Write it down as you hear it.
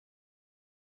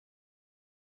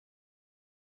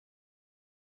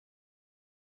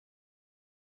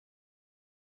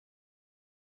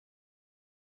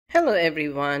Hello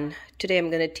everyone. Today I'm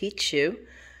going to teach you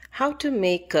how to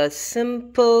make a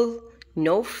simple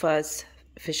no fuss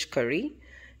fish curry.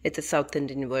 It's a South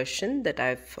Indian version that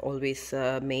I've always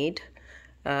made.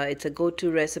 It's a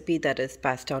go-to recipe that is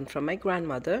passed down from my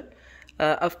grandmother.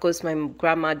 Of course, my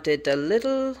grandma did a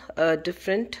little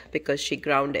different because she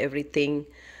ground everything,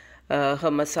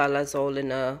 her masalas all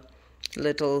in a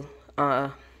little,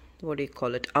 what do you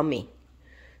call it, ummi.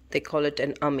 They call it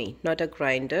an ummi, not a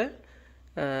grinder.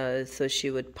 So she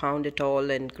would pound it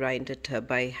all and grind it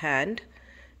by hand.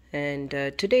 And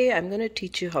today I'm going to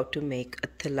teach you how to make a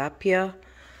tilapia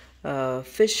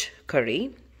fish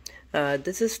curry.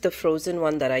 This is the frozen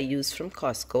one that I use from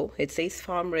Costco. It says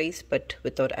farm raised but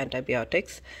without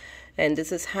antibiotics. And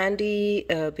this is handy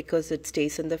because it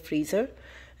stays in the freezer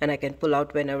and I can pull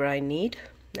out whenever I need.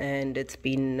 And it's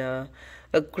been a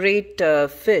great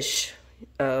fish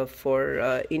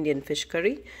for Indian fish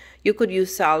curry. You could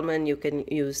use salmon, you can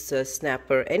use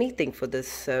snapper, anything for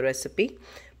this recipe.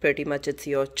 Pretty much it's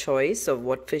your choice of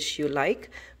what fish you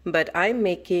like. But I'm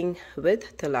making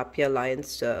with tilapia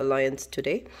lions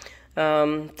today.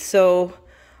 So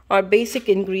our basic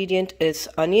ingredient is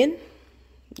onion,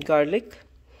 garlic,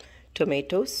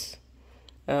 tomatoes.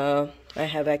 I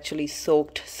have actually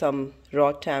soaked some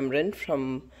raw tamarind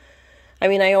from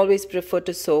I always prefer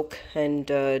to soak and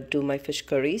do my fish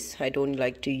curries. I don't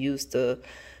like to use the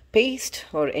paste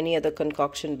or any other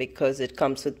concoction because it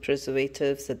comes with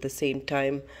preservatives at the same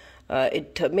time.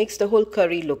 It makes the whole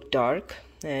curry look dark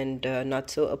and not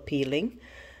so appealing.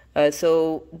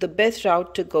 So the best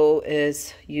route to go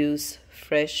is use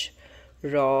fresh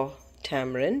raw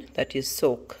tamarind that you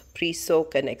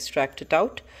pre-soak and extract it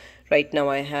out. Right now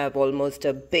I have almost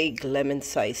a big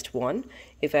lemon-sized one.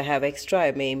 If I have extra,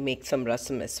 I may make some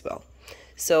rasam as well.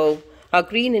 So our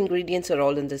green ingredients are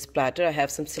all in this platter. I have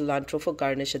some cilantro for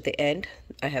garnish at the end.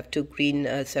 I have 2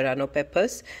 green serrano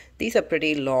peppers. These are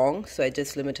pretty long, so I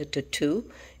just limited to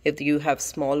 2. If you have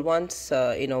small ones,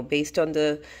 based on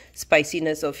the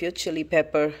spiciness of your chili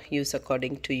pepper, use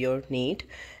according to your need.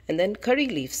 And then curry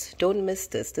leaves. Don't miss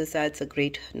this. This adds a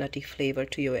great nutty flavor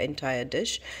to your entire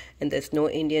dish. And there's no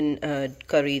Indian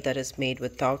curry that is made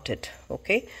without it.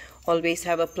 Okay? Always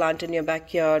have a plant in your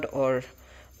backyard or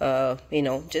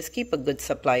just keep a good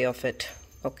supply of it.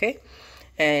 Okay?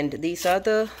 And these are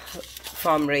the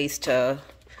farm raised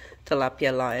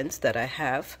tilapia lions that I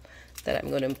have that I'm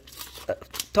going to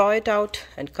thaw it out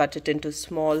and cut it into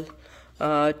small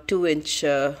 2-inch,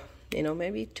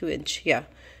 maybe 2-inch,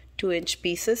 2-inch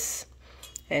pieces.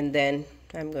 And then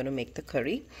I'm going to make the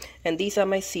curry. And these are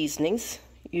my seasonings.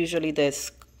 Usually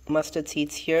there's mustard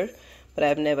seeds here, but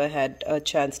I've never had a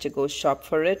chance to go shop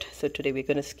for it. So today we're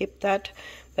going to skip that.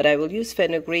 But I will use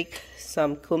fenugreek,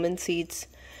 some cumin seeds,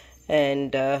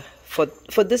 and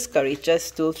for this curry,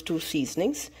 just those 2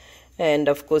 seasonings. And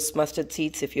of course mustard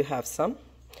seeds if you have some.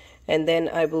 And then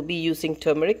I will be using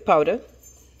turmeric powder.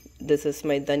 This is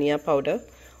my dhania powder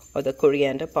or the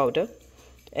coriander powder.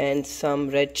 And some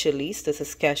red chilies. This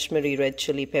is Kashmiri red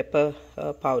chili pepper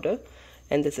powder.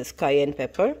 And this is cayenne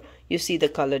pepper. You see the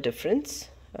color difference.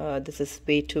 This is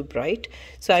way too bright.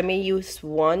 So I may use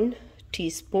 1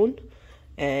 teaspoon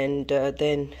and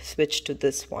then switch to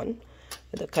this one,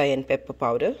 the cayenne pepper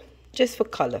powder, just for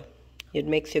color. It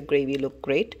makes your gravy look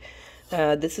great.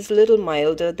 This is a little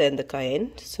milder than the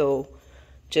cayenne, so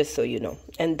just so you know.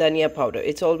 And dhania powder,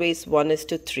 it's always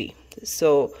 1:3.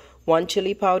 So 1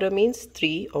 chili powder means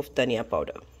 3 of dhania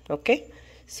powder. Okay,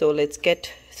 so let's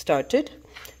get started.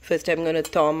 First I'm going to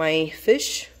thaw my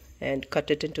fish and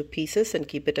cut it into pieces and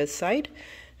keep it aside,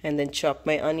 and then chop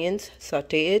my onions,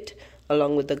 saute it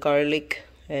along with the garlic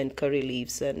and curry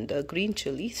leaves and green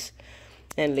chilies.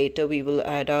 And later we will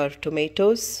add our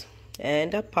tomatoes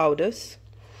and our powders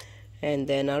and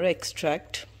then our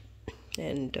extract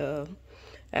and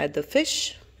add the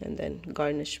fish and then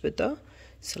garnish with the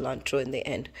cilantro in the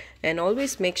end. And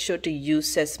always make sure to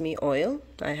use sesame oil.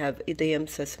 I have Idayam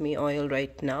sesame oil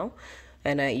right now,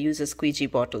 and I use a squeegee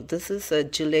bottle. This is a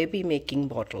jalebi making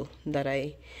bottle that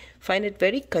I find it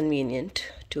very convenient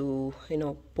to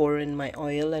pour in my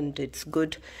oil, and it's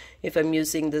good if I'm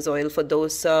using this oil for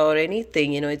dosa or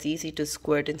anything. It's easy to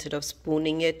squirt instead of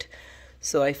spooning it,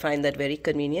 so I find that very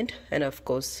convenient. And of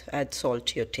course add salt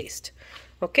to your taste.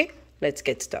 Okay, let's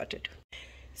get started.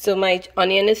 So my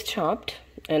onion is chopped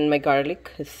and my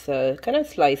garlic is kind of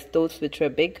sliced. Those which were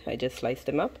big, I just sliced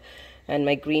them up. And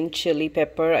my green chili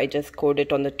pepper, I just coated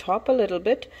it on the top a little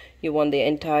bit. You want the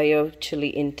entire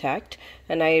chili intact.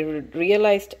 And I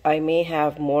realized I may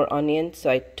have more onions, so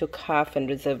I took half and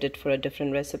reserved it for a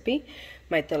different recipe.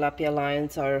 My tilapia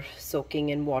lions are soaking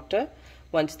in water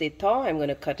Once they thaw, I'm going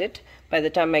to cut it. By the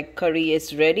time my curry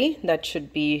is ready, that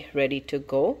should be ready to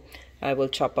go. I will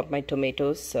chop up my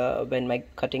tomatoes when my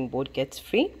cutting board gets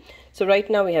free. So right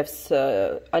now we have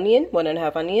onion,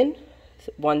 1.5 onion,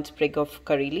 1 sprig of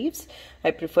curry leaves.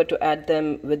 I prefer to add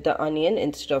them with the onion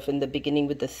instead of in the beginning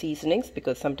with the seasonings,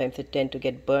 because sometimes it tend to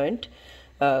get burnt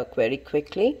very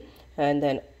quickly. And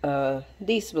then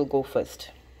these will go first,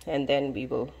 and then we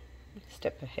will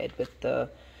step ahead with the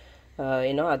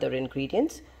other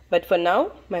ingredients. But for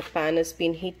now, my pan has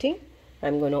been heating.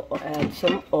 I'm going to add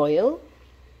some oil,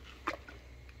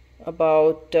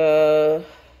 about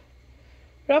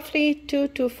roughly 2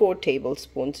 to 4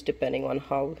 tablespoons, depending on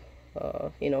how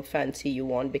fancy you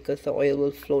want, because the oil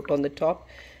will float on the top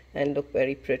and look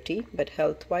very pretty. But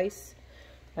health wise,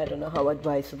 I don't know how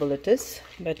advisable it is.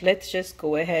 But let's just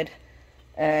go ahead,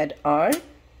 add our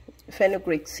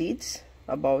fenugreek seeds.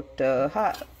 About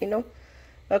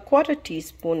a quarter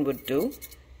teaspoon would do.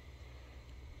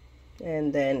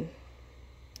 And then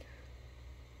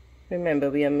remember,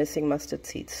 we are missing mustard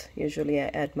seeds. Usually I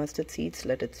add mustard seeds,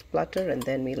 let it splutter, and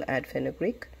then we'll add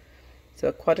fenugreek. So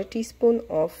a quarter teaspoon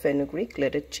of fenugreek,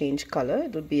 let it change color.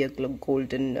 It will be a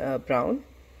golden brown.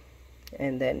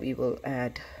 And then we will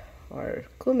add our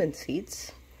cumin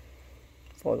seeds,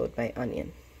 followed by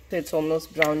onion. So it's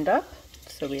almost browned up,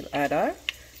 so we'll add our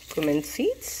cumin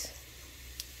seeds,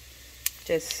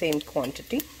 just same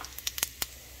quantity,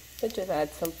 but just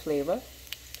add some flavor.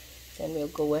 Then we'll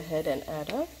go ahead and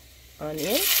add our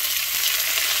onion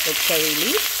with curry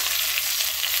leaves.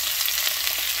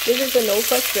 This is a no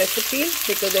fuss recipe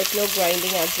because there's no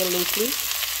grinding absolutely.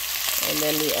 And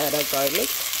then we add our garlic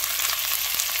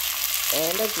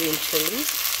and our green chilies.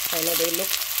 I know they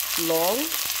look long,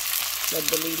 but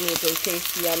believe me, it will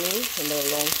taste yummy in the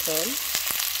long term.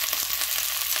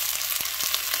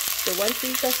 So once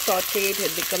these are sauteed,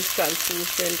 it becomes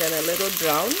translucent and a little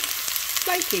brown,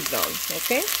 slightly brown,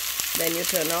 okay? Then you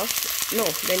turn off,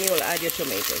 then you will add your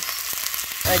tomatoes.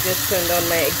 I just turned on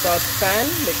my exhaust fan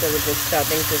because it was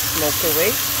starting to smoke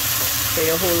away. So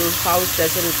your whole house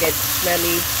doesn't get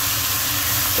smelly.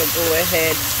 So go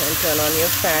ahead and turn on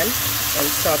your fan and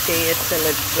saute it till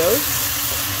it wilts.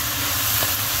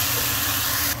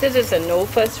 This is a no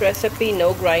fuss recipe,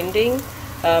 no grinding.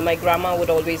 My grandma would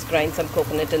always grind some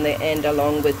coconut in the end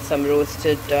along with some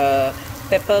roasted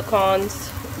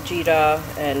peppercorns, jeera,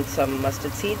 and some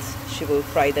mustard seeds. She will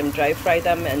dry fry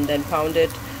them, and then pound it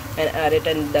and add it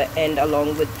in the end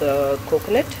along with the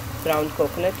coconut, ground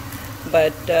coconut.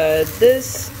 But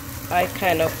this I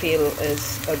kind of feel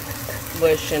is a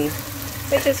version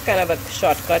which is kind of a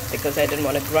shortcut, because I didn't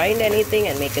want to grind anything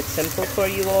and make it simple for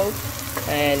you all.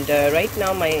 And right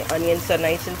now my onions are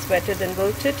nice and sweated and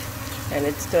wilted, and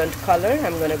it's turned color.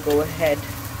 I'm going to go ahead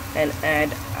and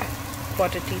add a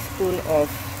quarter teaspoon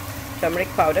of turmeric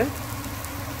powder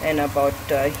and about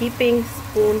heaping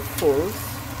spoonfuls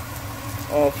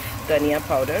of dhania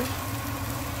powder.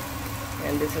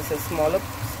 And this is a smaller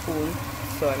spoon,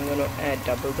 so I'm going to add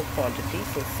double the quantity,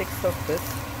 so 6 of this,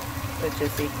 which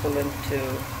is equivalent to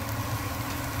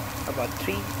about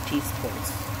 3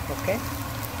 teaspoons, okay?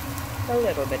 A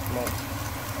little bit more.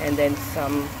 And then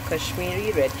some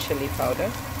Kashmiri red chili powder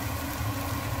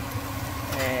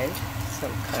and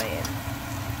some cayenne.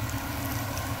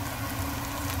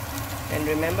 And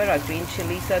remember, our green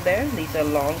chilies are there. These are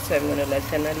long, so I'm going to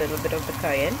lessen a little bit of the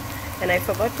cayenne. And I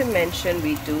forgot to mention,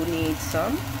 we do need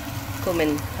some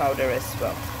cumin powder as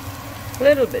well. A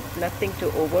little bit, nothing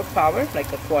to overpower,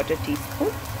 like a quarter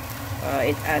teaspoon.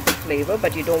 It adds flavor,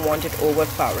 but you don't want it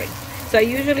overpowering. So I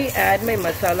usually add my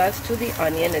masalas to the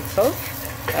onion itself,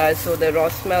 so the raw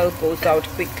smell goes out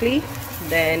quickly.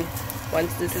 Then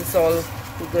once this is all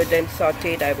good and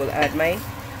sauteed, I will add my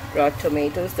raw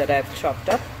tomatoes that I've chopped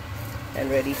up and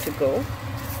ready to go.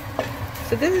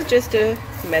 So this is just a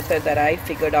method that I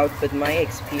figured out with my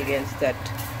experience, that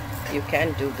you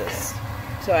can do this.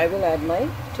 So I will add my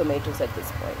tomatoes at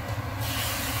this point.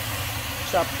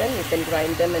 Chop them, you can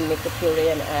grind them and make a puree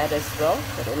and add as well.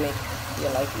 That will make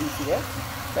your life easier.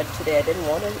 But today I didn't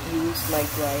want to use my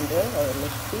grinder or a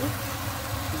methi.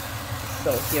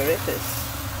 So here it is.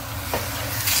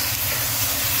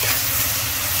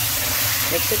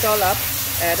 Mix it all up,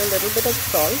 add a little bit of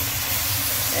salt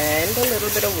and a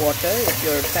little bit of water if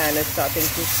your pan is starting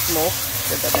to smoke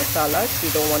with the masalas.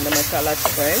 You don't want the masalas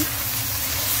burned.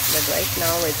 But right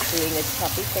now it's doing its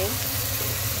happy thing.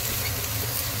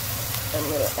 I'm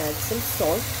going to add some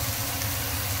salt,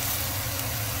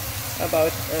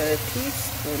 about a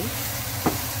teaspoon.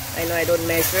 I know I don't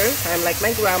measure. I'm like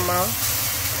my grandma.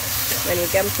 When you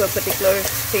come to a particular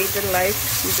stage in life,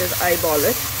 you just eyeball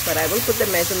it. But I will put the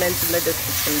measurements in the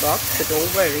description box, so don't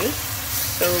worry.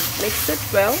 So mix it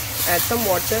well, add some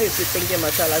water if you think your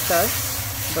masalas are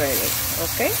burning.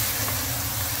 Okay,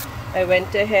 I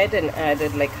went ahead and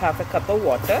added like half a cup of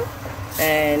water,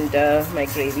 and my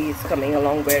gravy is coming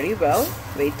along very well.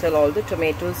 Wait till all the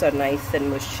tomatoes are nice and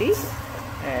mushy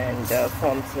and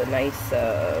forms a nice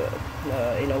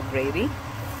gravy,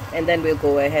 and then we'll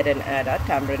go ahead and add our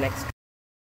tamarind extract.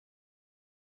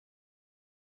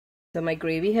 So my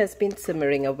gravy has been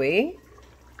simmering away,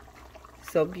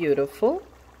 so beautiful.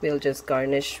 We'll just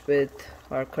garnish with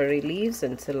our curry leaves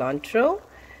and cilantro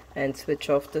and switch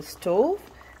off the stove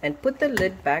and put the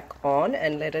lid back on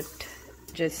and let it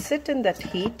just sit in that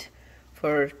heat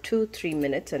for 2-3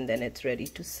 minutes, and then it's ready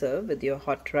to serve with your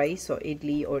hot rice or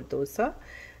idli or dosa.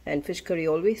 And fish curry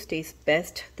always tastes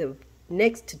best the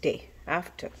next day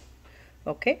after.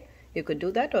 Okay, you could do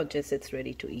that, or just it's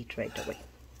ready to eat right away.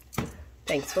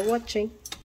 Thanks for watching.